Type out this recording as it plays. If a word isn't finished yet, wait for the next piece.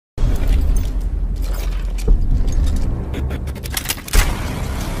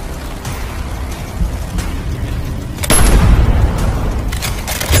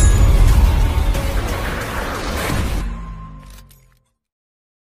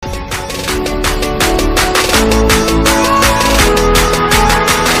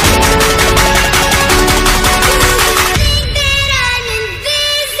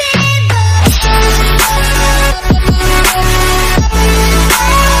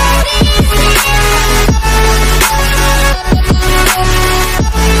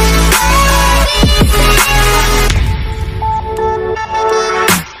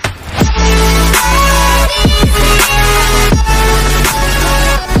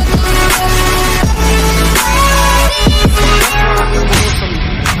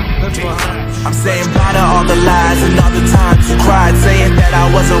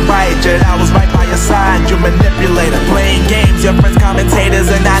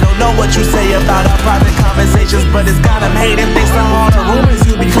know what you say about our private conversations, but it's got them hating. Thanks to all the rumors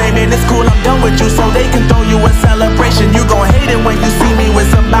you be claiming. It's cool, I'm done with you, so they can throw you a celebration. You gon' hate it when you see me with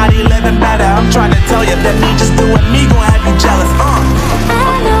somebody living better. I'm trying to tell you that me just doing me gon' have you jealous. I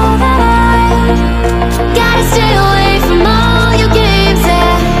know that I gotta stay away from all your games,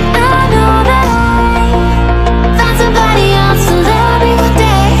 yeah. I know that I found somebody else to love me one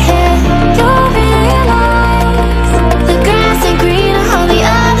day, yeah. You'll realize the grass ain't greener on the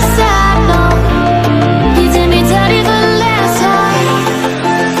other side, no. You did me dirty for the last time,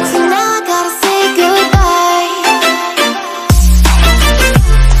 so now I gotta say goodbye.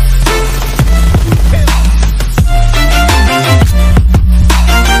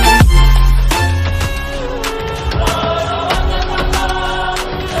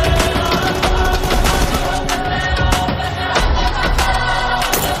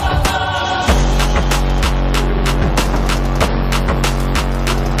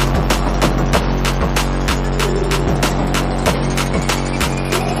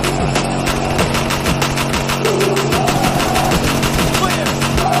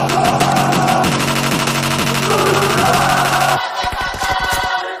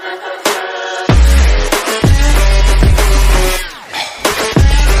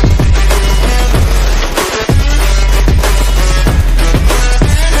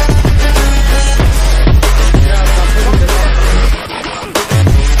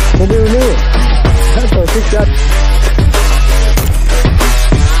 Mobil ini satu tiket.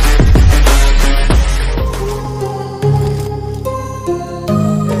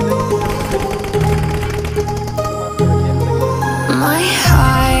 My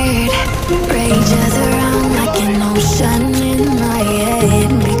heart rages around like an ocean in my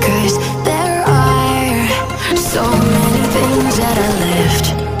head, because there are so many things that I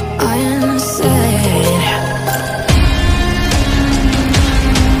left unsaid.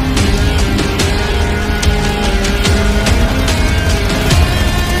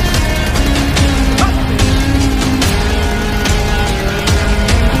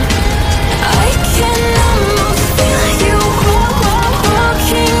 I can almost feel you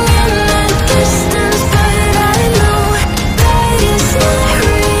walking in the distance, but I know that it's not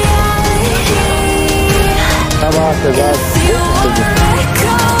reality. If you are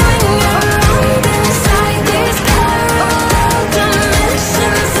echoing around inside these parallel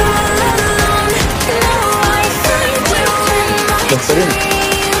dimensions all alone, now I find you in my dreams.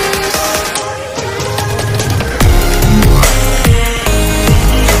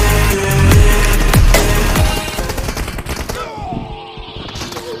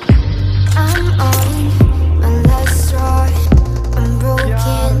 I'm on my last straw. I'm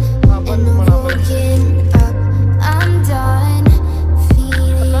broken and I'm woken up. I'm done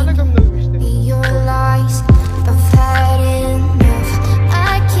feeling your lies. I've had enough.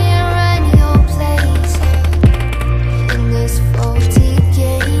 I can't run your place in this faulty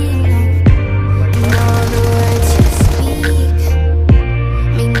game. And all the words you speak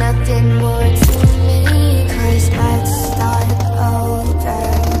mean nothing more to me, 'cause let's start over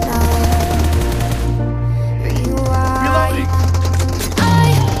now. Rewind. I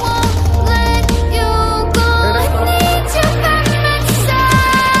won't let you go. I need you by my side.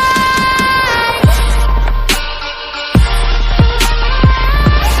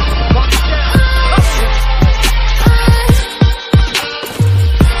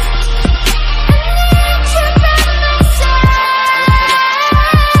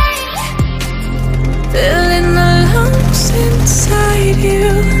 Feeling the lumps inside you,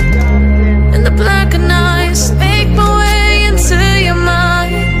 and the blackened eyes make my way into your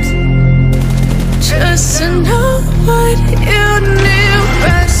mind, just to know what you knew.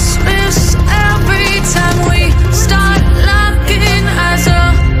 Restless every time we start locking eyes.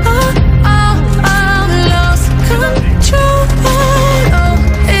 Lost control. Oh,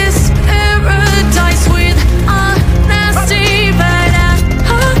 it's paradise with honesty, but I'm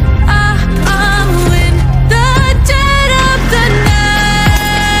in the dead of the night.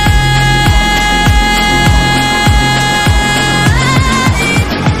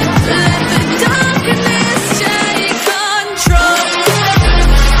 Let the darkness take control.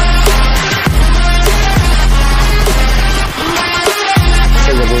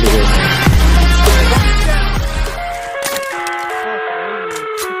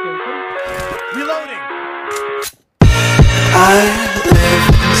 Reloading. I live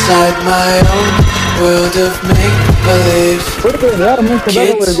inside my own world of make-believe.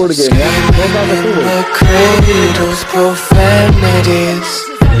 Kids screaming in the cradles, profanities.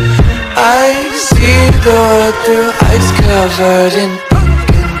 I see the world through ice covered in ink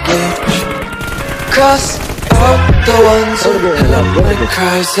and bleach. Cross out The ones who help my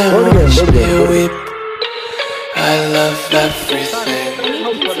cries and watch me weep. I love everything.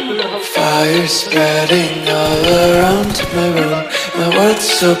 Fire spreading all around my room. My world's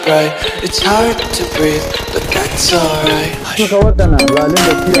so bright, it's hard to breathe, but that's alright.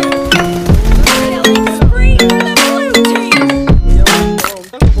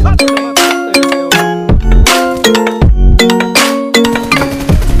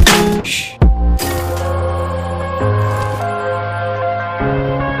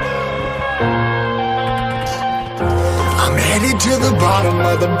 I'm headed to the bottom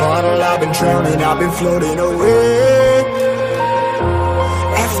of the bottle. I've been drowning, I've been floating away.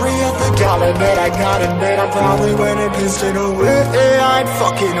 Every other dollar that I got in bed, I probably went and pissed it away. I ain't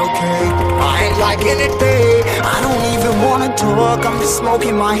fucking okay, I ain't liking it, babe. I don't even wanna talk, I'm just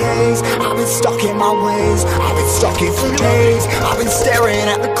smoking my haze. I've been stuck in my ways, I've been stuck in for days. I've been staring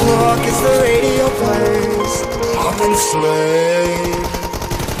at the clock as the radio plays. I'm enslaved.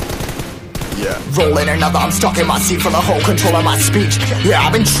 Yeah. Rolling another, I'm stuck in my seat for the whole control of my speech. Yeah, I've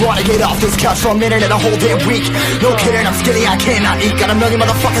been trying to get off this couch for a minute and a whole damn week. No kidding, I'm skinny, I cannot eat. Got a million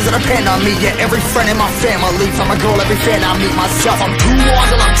motherfuckers that depend on me. Yeah, every friend in my family, from a girl, every fan I meet myself. I'm too on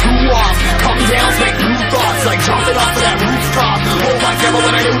till I'm too off. Come down, make new thoughts, like jumping off of that rooftop. Oh my devil,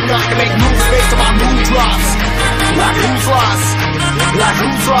 when I do not to make moves based on my mood drops. Like who's lost? Like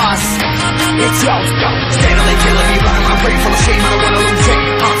who's lost? It's yo, steadily killing me, running my brain full of shame. I don't wanna lose it.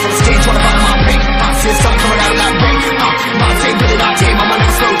 I'm full of stage, trying to find my pain. I see the sun coming out of that rain. My day, really not tame. I'ma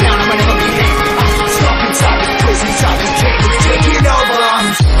never slow down, I'ma never be late. I'm stuck inside this prison, inside this cage. It's taking over.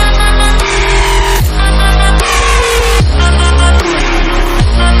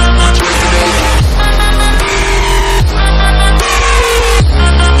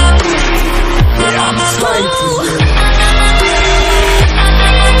 Yeah, I'm a slave to you.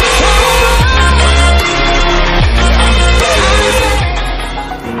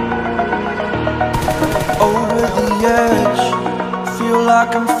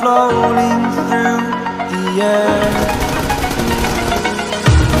 Like I'm floating through the air.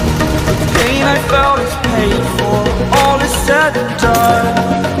 The pain I felt is paid for, all is said and done.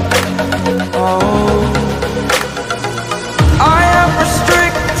 Oh, I am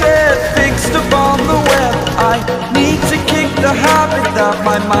restricted, fixed upon the web. I need to kick the habit that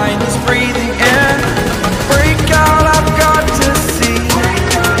my mind is